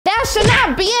should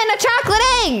not be in a chocolate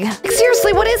egg. Like,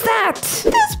 seriously, what is that?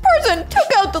 This person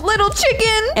took out the little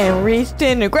chicken and reached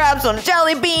in to grab some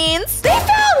jelly beans. They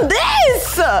found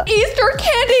this! Easter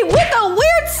candy with a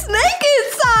weird snake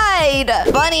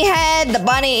inside. Bunny head, the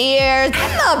bunny ears,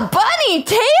 and the bunny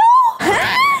tail?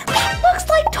 Huh? That looks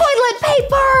like toilet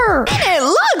paper. And it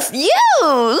looks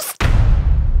used.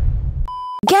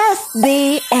 Guess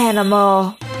the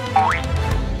animal.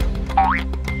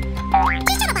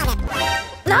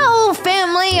 No,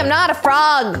 family, I'm not a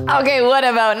frog. Okay, what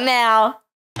about now?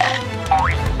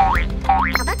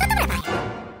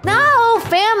 No,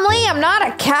 family, I'm not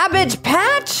a cabbage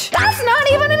patch. That's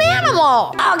not even an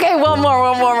animal. Okay, one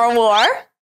more.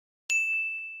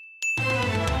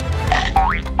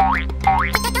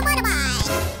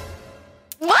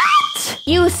 What?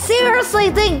 You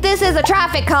seriously think this is a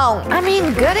traffic cone? I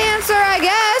mean, good answer, I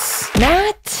guess.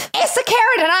 Not. It's a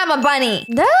carrot and I'm a bunny.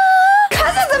 Duh.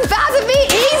 Cause it's about to be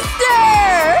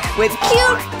Easter! With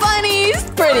cute bunnies,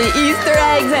 pretty Easter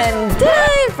eggs, and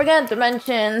I forgot to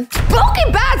mention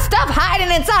spooky bad stuff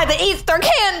hiding inside the Easter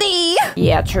candy!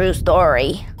 Yeah, true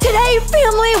story. Today,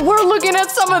 family, we're looking at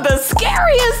some of the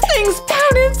scariest things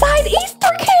found inside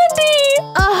Easter candy!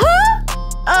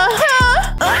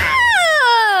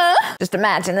 Just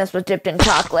imagine this was dipped in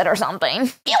chocolate or something.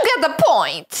 You get the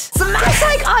point. Smash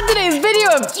like on today's video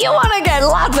if you want to get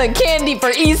lots of candy for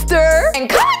Easter. And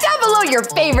comment down below your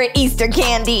favorite Easter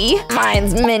candy.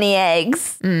 Mine's mini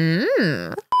eggs.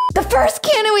 The first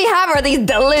candy we have are these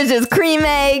delicious cream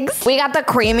eggs. We got the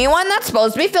creamy one that's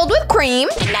supposed to be filled with cream.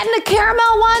 And then the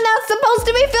caramel one that's supposed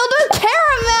to be filled with caramel.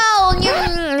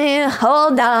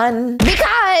 Hold on.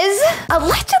 Because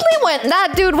allegedly when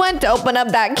that dude went to open up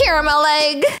that caramel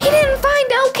egg, he didn't find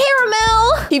no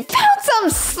caramel. He found some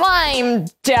slime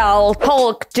gel,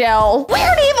 Hulk gel.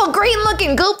 Weird evil green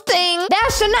looking goop thing.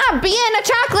 That should not be in a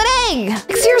chocolate egg.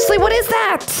 Like, seriously, what is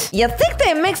that? You think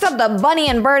they mixed up the bunny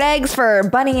and bird eggs for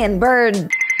bunny and bird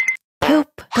poop?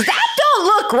 Cause that don't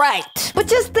look right. But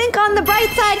just think on the bright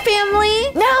side,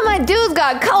 family. Now my dude's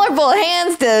got colorful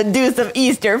hands to do some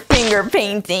Easter finger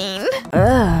painting.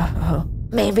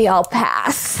 Maybe I'll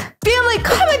pass. Family,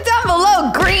 comment down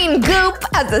below green goop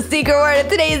as the secret word of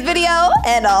today's video,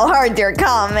 and I'll heart your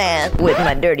comment with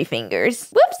my dirty fingers.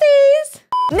 Whoopsies!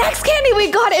 Next candy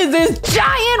we got is this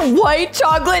giant white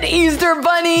chocolate Easter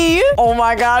bunny. Oh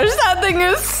my gosh, that thing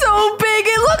is so big.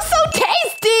 It looks so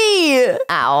tasty.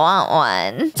 I want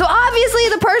one. So obviously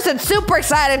the person's super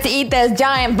excited to eat this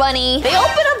giant bunny. They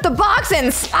open up the box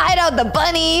and slide out the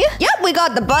bunny. Yep, we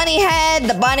got the bunny head,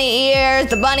 the bunny ears,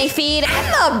 the bunny feet,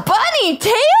 and the bunny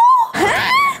tail?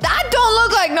 Huh? That don't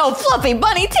look like no fluffy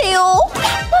bunny tail.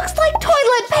 That looks like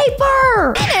toilet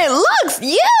paper. And it looks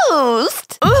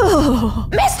used. Ooh.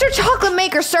 Mr. Chocolate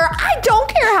Maker, sir, I don't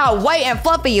care how white and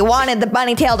fluffy you wanted the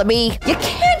bunny tail to be. You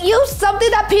can't use something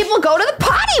that people go to the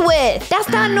potty with. That's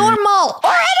not normal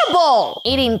or edible.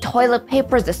 Eating toilet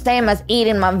paper is the same as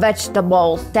eating my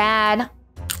vegetables, Dad.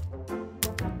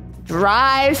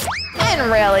 Dry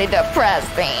and really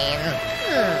depressing.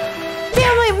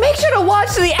 Family, make sure to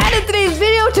watch to the end of today's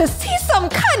video to see some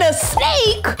kind of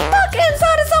snake stuck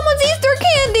inside of someone's Easter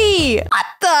candy. What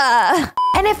the?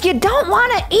 And if you don't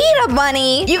want to eat a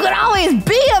bunny, you could always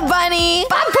be a bunny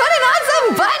by putting on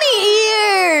some bunny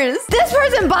ears. This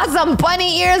person bought some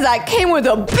bunny ears that came with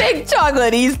a big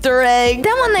chocolate Easter egg.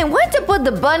 Then when they went to put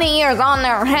the bunny ears on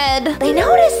their head, they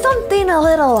noticed something a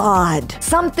little odd.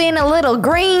 Something a little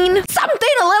green.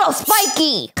 Something a little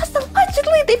spiky. Because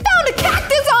allegedly they found a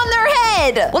cactus on their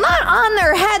head. Well, not on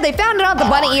their head. They found it on the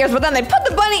bunny ears, but then they put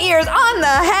the bunny ears on the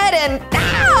head and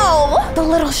ow! The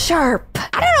little sharp.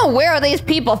 I don't know where these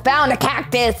people found a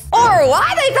cactus or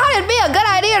why they thought it'd be a good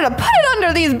idea to put it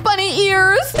under these bunny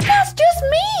ears. But that's just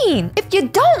mean. If you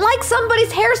don't like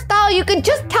somebody's hairstyle, you can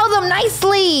just tell them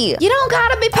nicely. You don't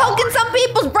gotta be poking some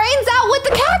people's brains out with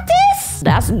the cactus.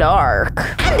 That's dark.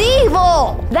 And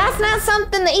evil. That's not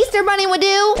something the Easter bunny would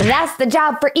do. That's the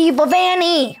job for Evil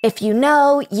Vanny. If you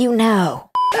know, you know.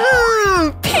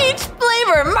 Peach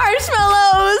flavor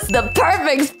marshmallows! The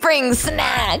perfect spring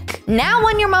snack! Now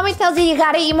when your mommy tells you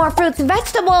gotta eat more fruits and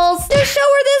vegetables, just show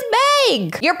her this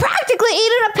bag! You're practically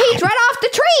eating a peach right off the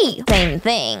tree! Same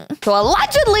thing. So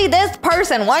allegedly this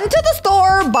person went to the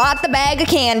store, bought the bag of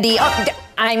candy,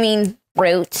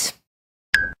 fruit.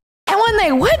 And when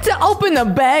they went to open the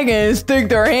bag and stick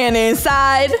their hand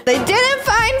inside, they didn't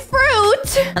find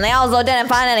fruit. And they also didn't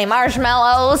find any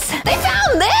marshmallows. They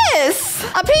found this!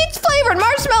 A peach-flavored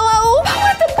marshmallow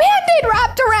with a Band-Aid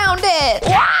wrapped around it.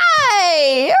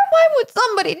 Why? Why would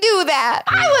somebody do that?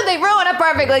 Why would they ruin a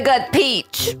perfectly good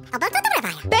peach?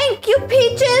 Thank you,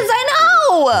 Peaches, I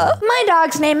know! My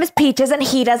dog's name is Peaches and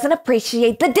he doesn't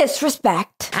appreciate the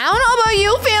disrespect. I don't know about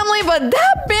you, family, but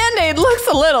that Band-Aid looks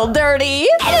a little dirty.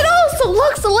 And it also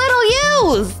looks a little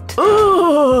used.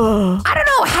 Ugh. I don't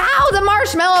know how the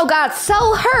marshmallow got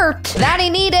so hurt that he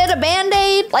needed a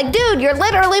Band-Aid. Like, dude, you're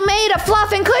literally made of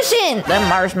fluff and cushion. The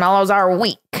marshmallows are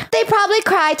weak. They probably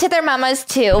cry to their mamas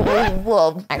too.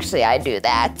 Well, actually, I do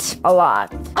that a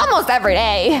lot. Almost every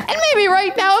day. And maybe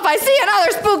right now if I see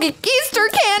another spooky Easter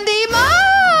candy,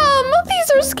 Mom!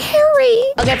 These are scary.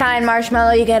 Okay, fine,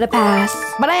 Marshmallow, you get a pass.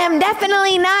 But I am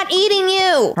definitely not eating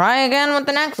you. Try again with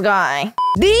the next guy.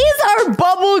 These are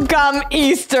bubblegum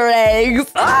Easter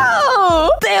eggs.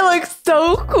 Oh, they look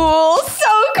so cool,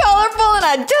 so colorful, and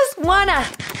I just wanna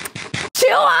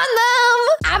chew on them.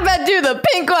 I bet you the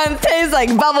pink ones taste like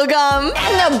bubblegum,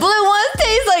 and the blue ones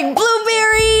taste like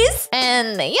blueberries,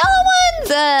 and the yellow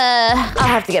ones, I'll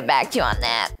have to get back to you on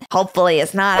that. Hopefully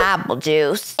it's not apple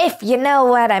juice, if you know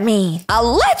what I mean.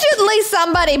 Allegedly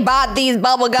somebody bought these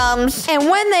bubblegums, and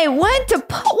when they went to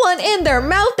put one in their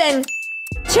mouth and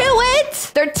chew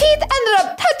it, their teeth ended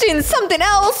up touching something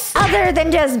else other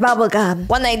than just bubblegum.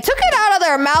 When they took it out of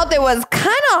their mouth, it was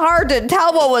kind of hard to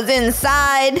tell what was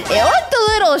inside. It looked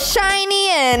a little shiny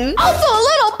and also a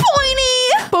little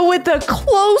pointy. But with a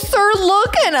closer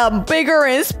look and a bigger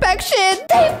inspection,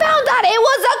 they found out it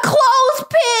was a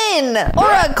clothespin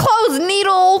or a clothes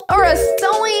needle or a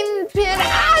sewing pin.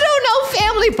 I don't know,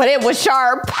 family, but it was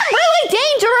sharp. Really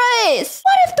dangerous.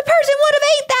 What if the person would have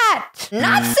ate that?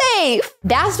 Not safe.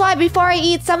 That's why before I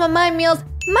eat some of my meals,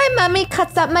 my mommy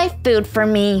cuts up my food for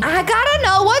me. I gotta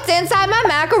know what's inside my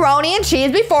macaroni and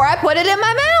cheese before I put it in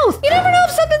my mouth. You never know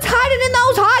if something's hiding in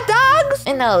those hot dogs,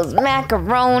 in those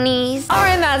macaronis, or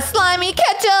in that slimy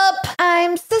ketchup.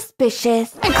 I'm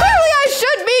suspicious. And clearly I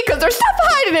should be, because there's stuff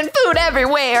hiding in food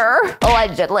everywhere.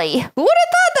 Allegedly. Who would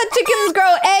have thought that chickens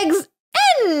grow eggs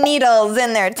and needles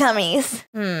in their tummies?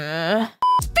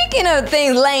 Speaking of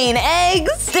things laying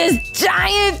eggs, this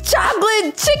giant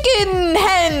chocolate chicken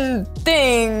hen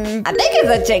thing. I think it's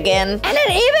a chicken. And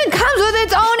it even comes with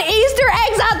its own Easter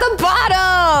eggs at the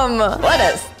bottom. What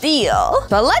a steal.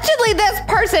 So allegedly this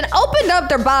person opened up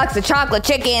their box of chocolate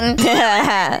chicken.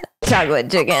 Chocolate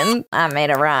chicken. I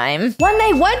made a rhyme. When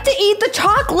they went to eat the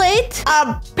chocolate,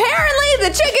 apparently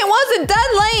the chicken wasn't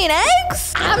done laying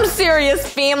eggs. I'm serious,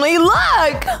 family.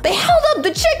 Look! They held up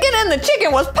the chicken and the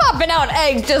chicken was popping out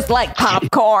eggs just like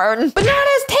popcorn. But not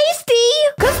as tasty.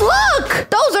 Cause look!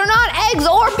 Those are not eggs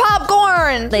or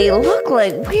popcorn. They look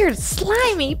like weird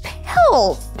slimy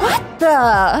pills. What the?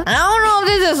 I don't know if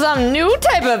this is some new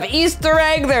type of Easter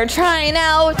egg they're trying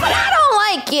out, but I don't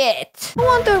like it. I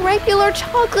want the regular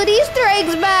chocolate Easter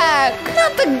eggs back,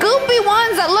 not the goopy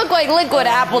ones that look like liquid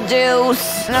apple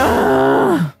juice.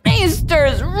 Ugh.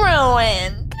 Easter's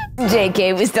ruined.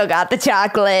 JK, we still got the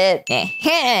chocolate.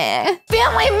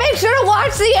 Family, make sure to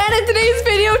watch the end of today's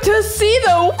video to see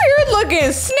the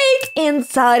weird-looking snake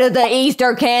inside of the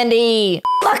Easter candy.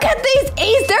 Look at these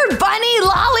Easter bunny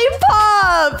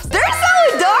lollipops. They're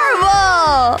so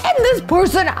adorable. And this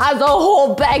person has a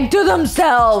whole bag to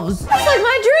themselves. That's like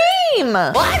my dream.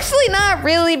 Well, actually not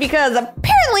really, because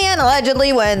apparently and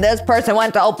allegedly when this person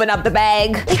went to open up the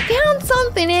bag, they found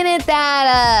something in it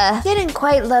that didn't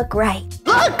quite look right.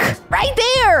 Look! Right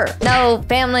there! No,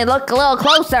 family, look a little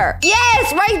closer.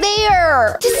 Yes, right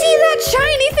there! Do you see that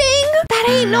shiny thing? That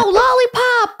ain't no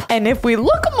lollipop. And if we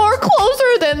look more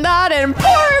closer than that and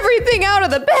pour everything out of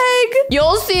the bag,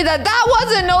 you'll see that that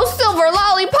wasn't no silver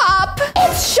lollipop.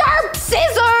 It's sharp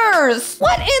scissors!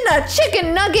 What in the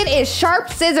chicken nugget is sharp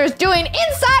scissors doing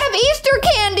inside of Easter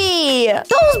candy?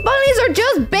 Those bunnies are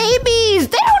just babies.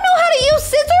 They don't know how to use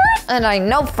scissors. And I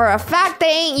know for a fact they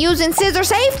ain't using scissor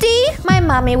safety. My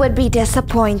mommy would be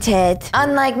disappointed.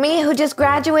 Unlike me, who just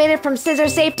graduated from Scissor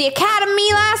Safety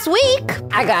Academy last week.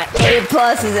 I got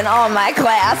A+ in all my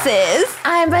classes.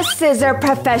 I'm a scissor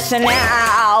professional.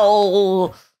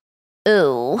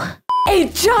 Ooh. A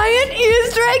giant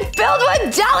Easter egg filled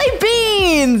with jelly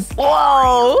beans!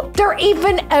 Whoa! They're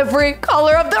even every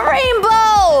color of the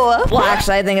rainbow! Well,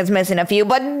 actually, I think it's missing a few,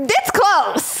 but it's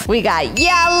close! We got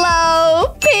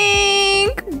yellow,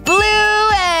 pink, blue,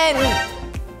 and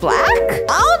black? I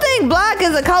don't think black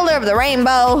is the color of the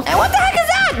rainbow. And what the heck is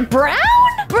that? Brown?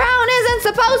 Brown isn't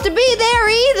supposed to be there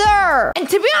either. And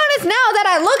to be honest, now that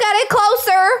I look at it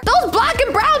closer, those black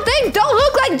and brown things don't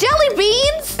look like jelly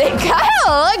beans. They kind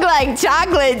of look like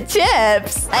chocolate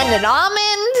chips. And an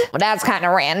almond? Well, that's kind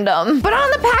of random. But on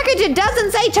the package, it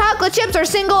doesn't say chocolate chips or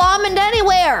single almond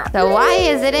anywhere. So why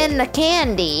is it in the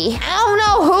candy? I don't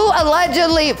know who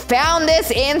allegedly found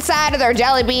this inside of their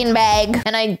jelly bean bag.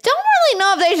 And I don't really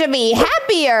know if they should be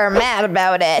happy or mad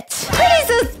about it. Pretty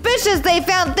suspicious they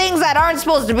found things that aren't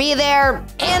supposed to be there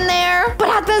in there. But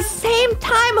at the same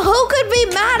time, who could be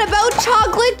mad about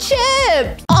chocolate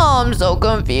chips? Oh, I'm so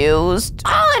confused.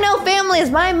 All I know, family,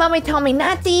 is my mommy told me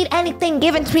not to eat anything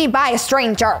given to me by a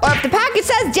stranger. Or if the package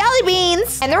says jelly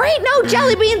beans and there ain't no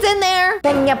jelly beans in there,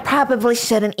 then you probably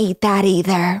shouldn't eat that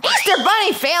either. Easter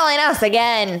Bunny failing us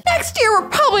again. Next year, we're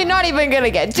probably not even gonna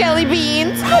get jelly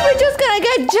beans. We're just gonna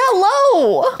get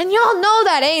Jell-O. And y'all know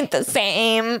that ain't the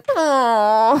same.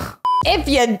 Oh. If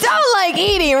you don't like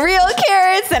eating real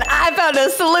carrots, then I found a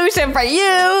solution for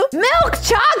you. Milk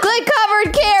chocolate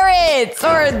covered carrots.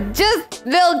 Or just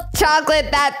milk chocolate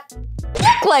that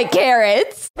look like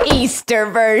carrots. Easter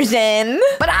version.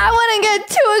 But I wouldn't get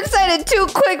too excited too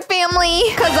quick, family.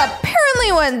 Because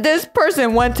apparently when this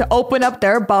person went to open up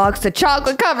their box of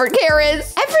chocolate covered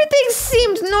carrots, everything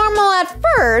seemed normal at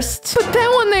first. But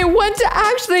then when they went to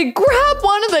actually grab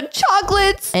one of the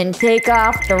chocolates and take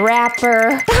off the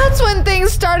wrapper, that's when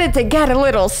things started to get a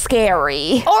little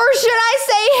scary. Or should I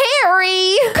say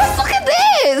hairy? Because look at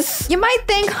this. You might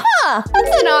think,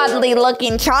 that's an oddly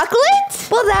looking chocolate.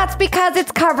 Well, that's because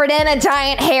it's covered in a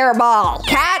giant hairball.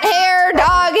 Cat hair,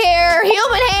 dog hair,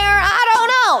 human hair, I don't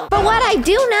know. But what I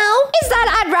do know is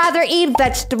that I'd rather eat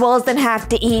vegetables than have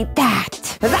to eat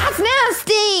that. But that's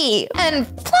nasty and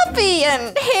fluffy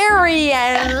and hairy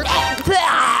and...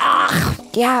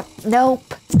 Yeah,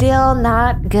 nope. Still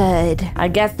not good. I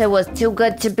guess it was too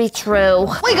good to be true.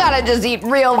 We gotta just eat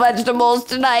real vegetables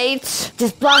tonight.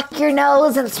 Just block your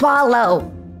nose and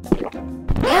swallow.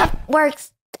 Yep,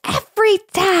 works every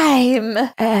time.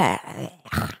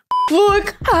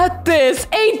 Look at this,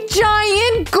 a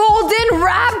giant golden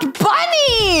wrapped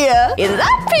bunny! Is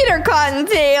that Peter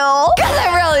Cottontail? Cause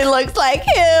it really looks like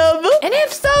him. And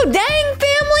if so, dang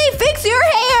family, fix your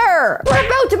hair. We're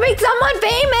about to make someone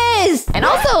famous. And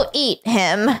also eat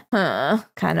him.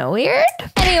 Kinda weird.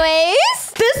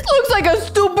 Anyways, this looks like a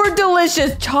super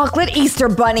delicious chocolate Easter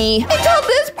bunny. Until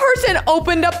this person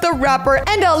opened up the wrapper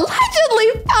and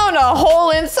allegedly found a hole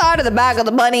inside of the back of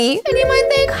the bunny. And you might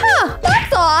think,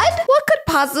 that's odd. What could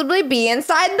possibly be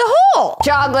inside the hole?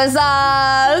 Chocolate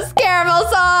sauce, caramel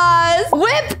sauce,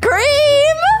 whipped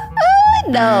cream?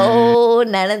 No,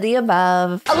 none of the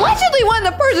above. Allegedly, when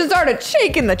the person started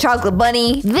shaking the chocolate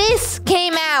bunny, this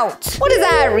came out. What is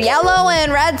that, yellow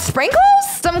and red sprinkles?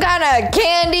 Some kind of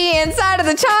candy inside of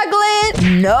the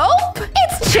chocolate? Nope,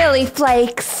 it's chili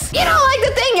flakes. You know, like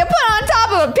the thing you put on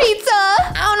top of a pizza?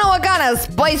 I don't know what kind of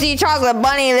spicy chocolate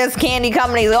bunny this candy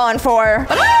company's going for,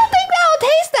 but I don't think that'll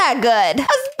taste that good.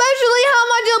 Especially how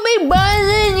much it'll be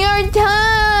buzzing your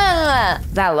tongue.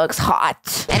 That looks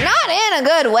hot. And not in a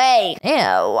good way. Ew.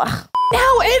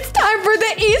 Now it's time for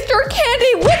the Easter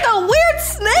candy with a weird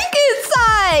snake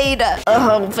inside.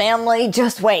 Oh, family,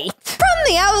 just wait. From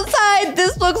the outside,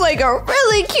 this looks like a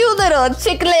really cute little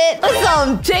chiclet with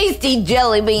some tasty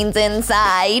jelly beans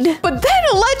inside. But then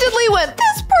allegedly when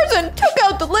this person took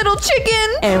out the little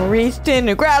chicken and reached in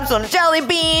to grab some jelly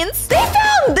beans, they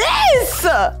found this!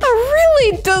 A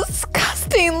really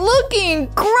disgusting looking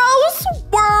gross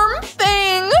worm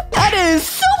thing that is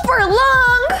super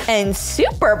long and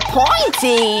super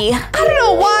pointy. I don't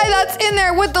know why that's in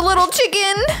there with the little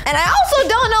chicken. And I also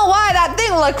don't know why that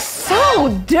thing looks so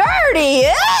dirty.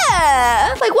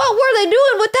 Yeah. Like what were they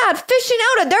doing with that? Fishing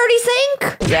out a dirty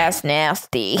sink? That's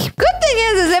nasty. Good thing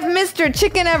is if Mr.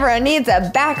 Chicken ever needs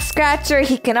a back scratcher,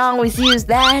 he can always use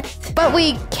that. But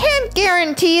we can't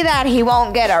guarantee that he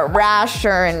won't get a rash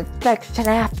or infection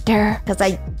after. Because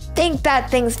I think that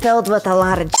thing's filled with a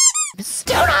lot of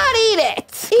do not eat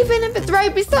it! Even if it's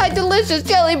right beside delicious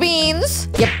jelly beans.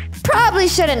 You probably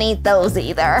shouldn't eat those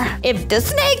either. If the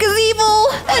snake is evil,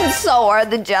 then so are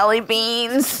the jelly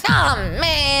beans. Oh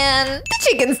man, the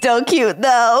chicken's still cute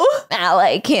though. I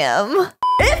like him.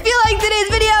 If you liked today's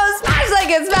video, smash like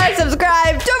and smash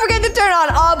subscribe. Don't forget to turn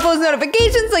on all post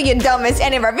notifications so you don't miss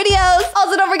any of our videos.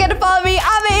 Also, don't forget to follow me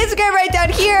on my Instagram right down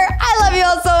here. I love you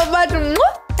all so much.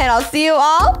 And I'll see you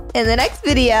all in the next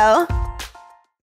video.